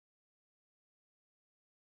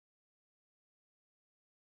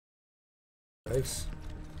base.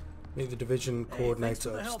 Meet the division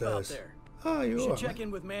coordinator upstairs. Oh, you should check in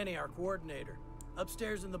with Manny, our coordinator,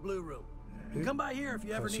 upstairs in the blue room. And come by here if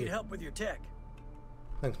you ever need help with your tech.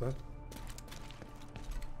 Thanks, man.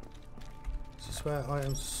 Is this where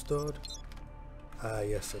items are stored? Ah,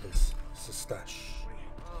 yes, it is. It's a stash.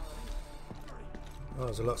 Oh,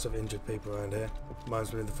 there's lots of injured people around here.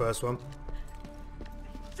 Reminds me of the first one.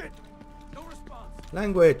 Shit! No response.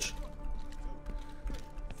 Language.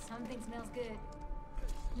 Something smells good.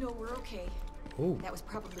 No, we're okay. Ooh. That was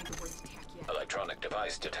probably the worst attack yet. Electronic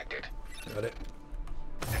device detected. Got it.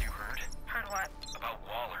 Have you heard? Heard what? About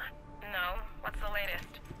Waller. No. What's the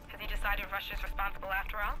latest? Has he decided Russia's responsible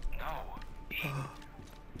after all? No.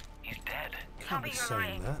 He's dead. Tell me you're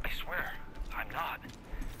lying. That. I swear, I'm not.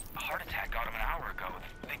 A heart attack got him an hour ago.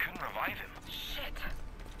 They couldn't revive him. Shit.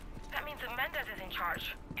 That means that Mendez is in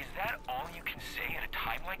charge. Is that all you can say at a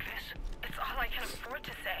time like this? It's all I can afford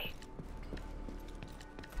to say.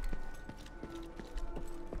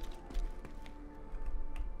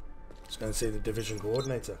 Let's go and see the division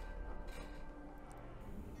coordinator.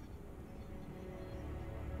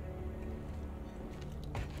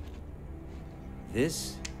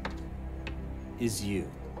 This is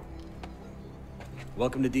you.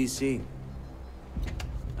 Welcome to DC.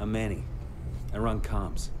 I'm Manny. I run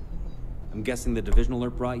comms. I'm guessing the division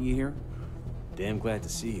alert brought you here? Damn glad to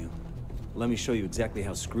see you. Let me show you exactly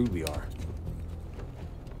how screwed we are.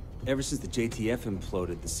 Ever since the JTF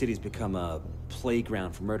imploded, the city's become a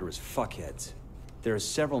playground for murderous fuckheads. There are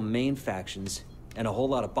several main factions, and a whole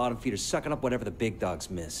lot of bottom feeders sucking up whatever the big dogs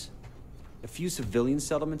miss. A few civilian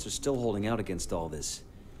settlements are still holding out against all this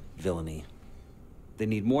villainy. They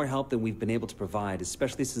need more help than we've been able to provide,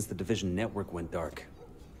 especially since the division network went dark.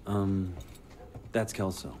 That's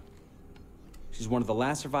Kelso. She's one of the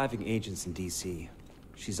last surviving agents in DC.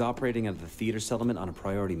 She's operating out of the theater settlement on a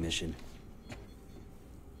priority mission.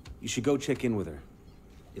 You should go check in with her.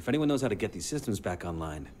 If anyone knows how to get these systems back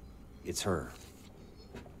online, it's her.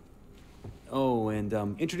 Oh, and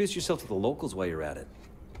introduce yourself to the locals while you're at it.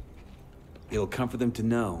 It'll comfort them to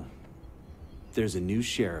know there's a new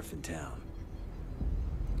sheriff in town.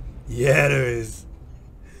 Yeah, there is.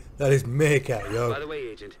 That is Meerkat, yo. By the way,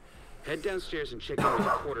 Agent, head downstairs and check in with the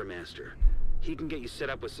quartermaster. He can get you set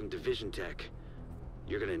up with some division tech.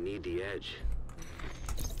 You're gonna need the edge.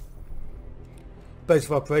 Base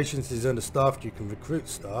of operations is understaffed. You can recruit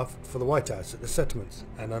staff for the White House at the settlements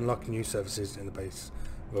and unlock new services in the base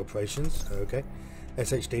of operations. Okay.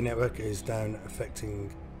 SHD network is down,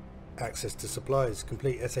 affecting access to supplies.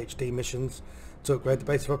 Complete SHD missions to upgrade the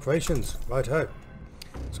base of operations. Right ho.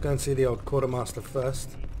 Let's go and see the old quartermaster first.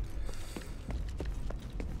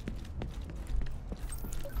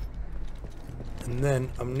 And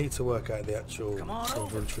then I need to work out the actual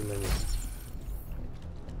inventory menu.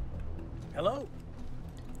 Hello?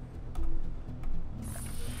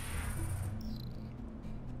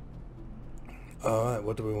 Alright,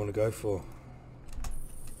 what do we want to go for?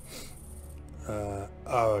 Oh,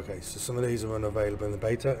 okay, so some of these are unavailable in the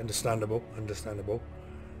beta. Understandable.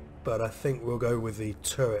 But I think we'll go with the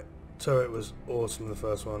turret. Turret was awesome in the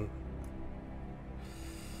first one.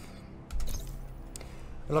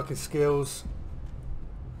 Unlocking skills.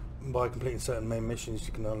 By completing certain main missions,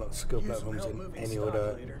 you can unlock skill platforms in any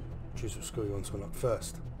order. Choose what skill you want to unlock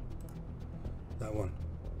first. That one.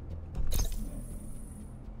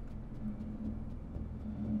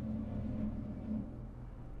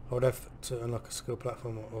 Hold F to unlock a skill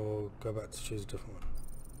platform, or go back to choose a different one.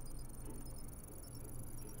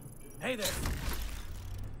 Hey there.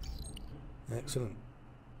 Excellent.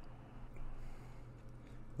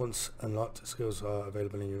 Once unlocked, skills are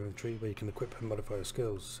available in your inventory where you can equip and modify your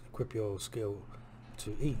skills. Equip your skill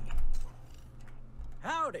to E.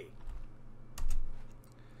 Howdy.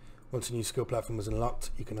 Once a new skill platform is unlocked,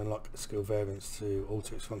 you can unlock skill variants to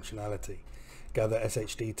alter its functionality. Gather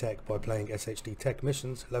SHD tech by playing SHD tech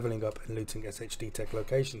missions, leveling up and looting SHD tech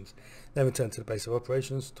locations. Then return to the base of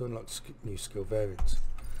operations to unlock new skill variants.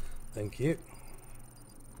 Thank you.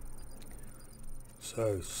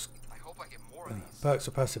 So, I hope I get more of these. perks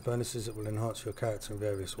are passive bonuses that will enhance your character in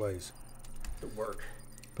various ways. The work.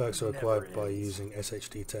 Perks are acquired by using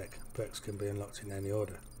SHD tech. Perks can be unlocked in any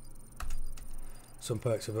order. Some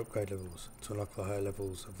perks have upgrade levels. To unlock the higher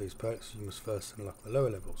levels of these perks, you must first unlock the lower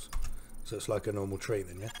levels. So it's like a normal tree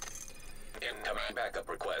then, yeah? Incoming backup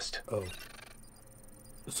request. Oh.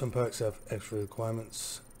 Some perks have extra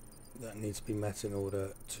requirements that need to be met in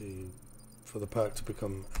order for the perk to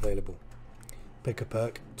become available. Pick a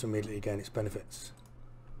perk to immediately gain its benefits.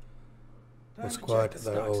 Once acquired,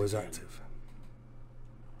 they are always active.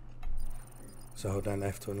 So hold down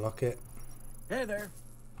F to unlock it. Hey there.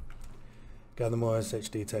 Gather more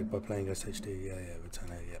SHD tech by playing SHD. Yeah,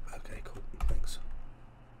 return it. Yep. Okay, cool. Thanks.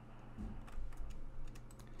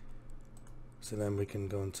 So then we can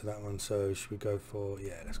go on to that one. So should we go for?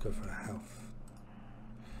 Yeah, let's go for a health.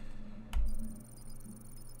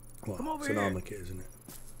 Well, Come over it's an here. armor kit, isn't it?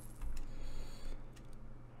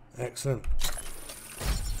 Excellent.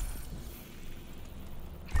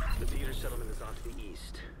 The theater settlement is off to the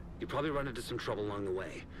east. You'll probably run into some trouble along the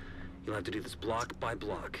way. You'll have to do this block by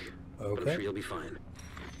block. But I'm Okay. sure you'll be fine.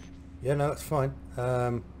 Yeah, no, that's fine.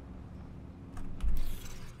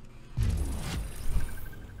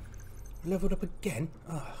 Leveled up again?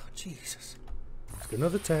 Oh, Jesus. Let's get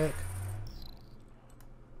another tech.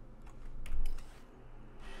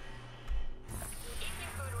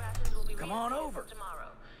 Come on over. Tomorrow,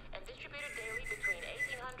 and distributed daily between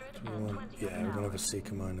 1800 and 2000 Yeah, we're going to have a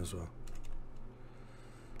seeker mine as well.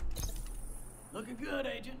 Looking good,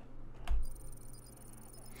 Agent.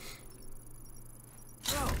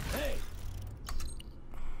 Oh, hey.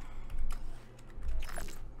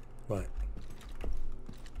 Right.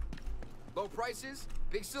 Low prices,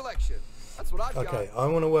 big selection. That's what I've got. Okay, I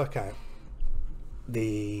want to work out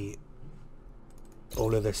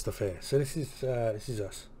all of this stuff here. So this is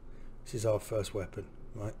us. This is our first weapon,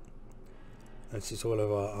 right? This is all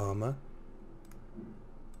of our armor.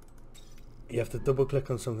 You have to double click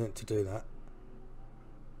on something to do that.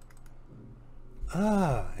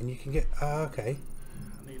 Ah, and you can get okay.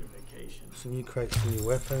 I need a vacation. Some new crates, some new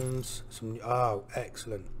weapons, some new, oh,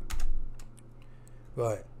 excellent.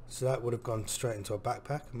 Right, so that would have gone straight into a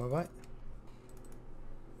backpack, am I right?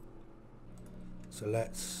 So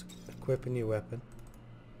let's equip a new weapon.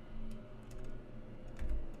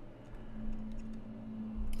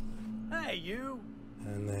 Hey, you.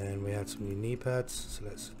 And then we had some new knee pads, so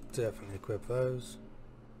let's definitely equip those.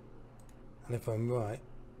 And if I'm right,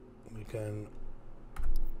 we can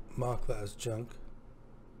mark that as junk.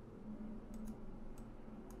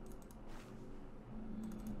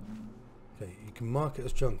 Okay, you can mark it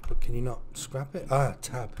as junk, but can you not scrap it? Ah,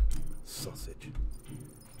 tab. Sausage.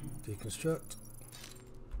 Deconstruct.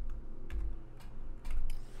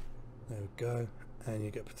 There we go. And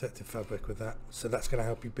you get protective fabric with that. So that's going to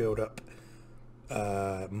help you build up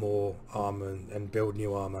more armor and build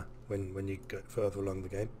new armor when you get further along the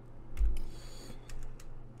game.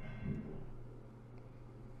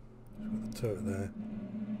 Got the turret there.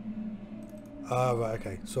 Ah, right,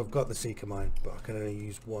 okay. So I've got the Seeker Mine, but I can only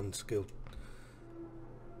use one skill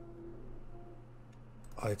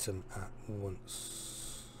item at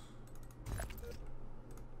once.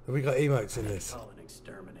 Have we got emotes in this? Call an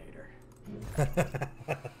exterminator.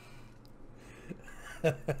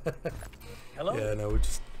 Hello? Yeah, no, we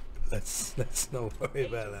just let's not worry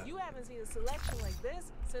about that. You haven't seen a selection like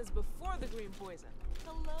this since before the green poison.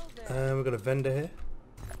 Hello there. We've got a vendor here.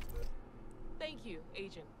 Thank you,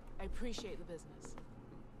 Agent. I appreciate the business.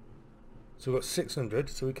 So we've got 600,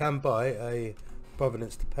 so we can buy a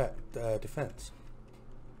Providence defense.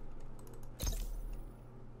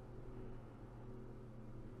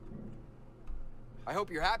 I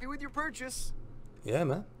hope you're happy with your purchase. Yeah,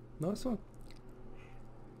 man. Nice one.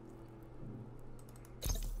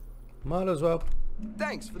 Might as well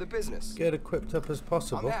Thanks for the business. get equipped up as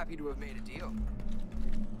possible. I'm happy to have made a deal.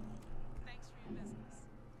 Thanks for your business.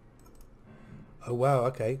 Oh wow,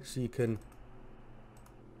 okay, so you can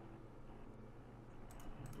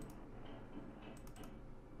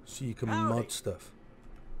Howdy. mod stuff.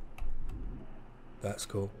 That's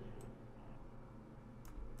cool.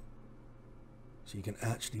 So you can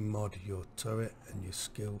actually mod your turret and your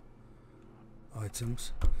skill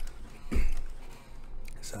items.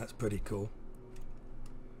 So that's pretty cool.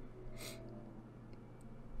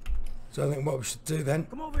 So I think what we should do then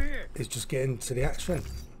Come over here. is just get into the action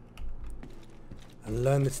and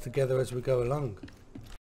learn this together as we go along.